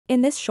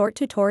In this short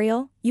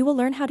tutorial, you will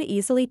learn how to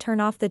easily turn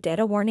off the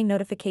data warning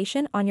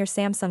notification on your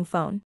Samsung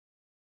phone.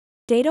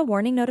 Data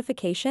warning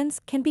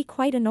notifications can be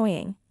quite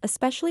annoying,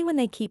 especially when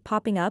they keep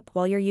popping up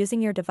while you're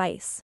using your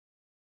device.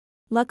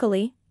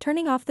 Luckily,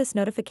 turning off this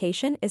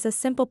notification is a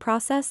simple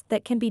process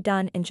that can be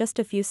done in just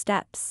a few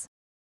steps.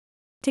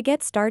 To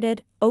get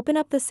started, open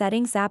up the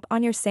Settings app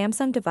on your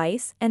Samsung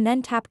device and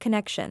then tap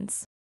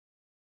Connections.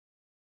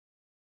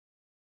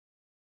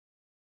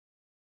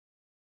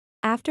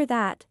 After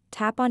that,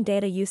 tap on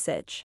Data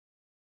Usage.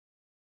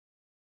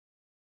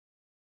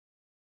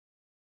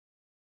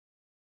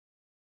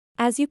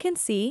 As you can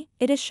see,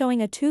 it is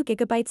showing a 2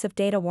 GB of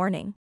data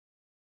warning.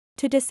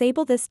 To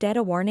disable this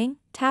data warning,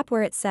 tap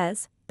where it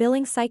says,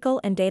 Billing Cycle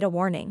and Data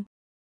Warning.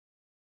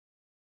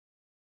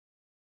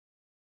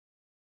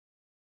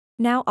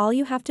 Now all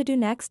you have to do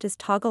next is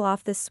toggle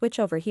off this switch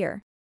over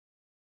here.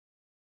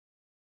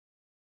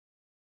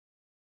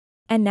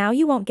 And now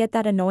you won't get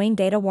that annoying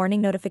data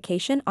warning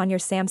notification on your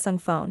Samsung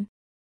phone.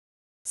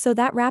 So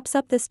that wraps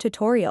up this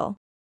tutorial.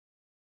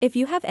 If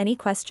you have any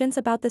questions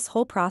about this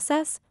whole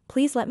process,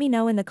 please let me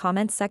know in the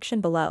comments section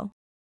below.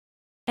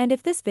 And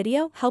if this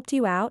video helped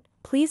you out,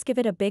 please give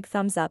it a big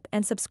thumbs up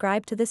and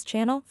subscribe to this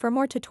channel for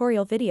more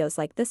tutorial videos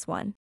like this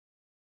one.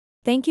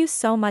 Thank you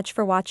so much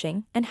for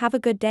watching and have a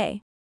good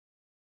day.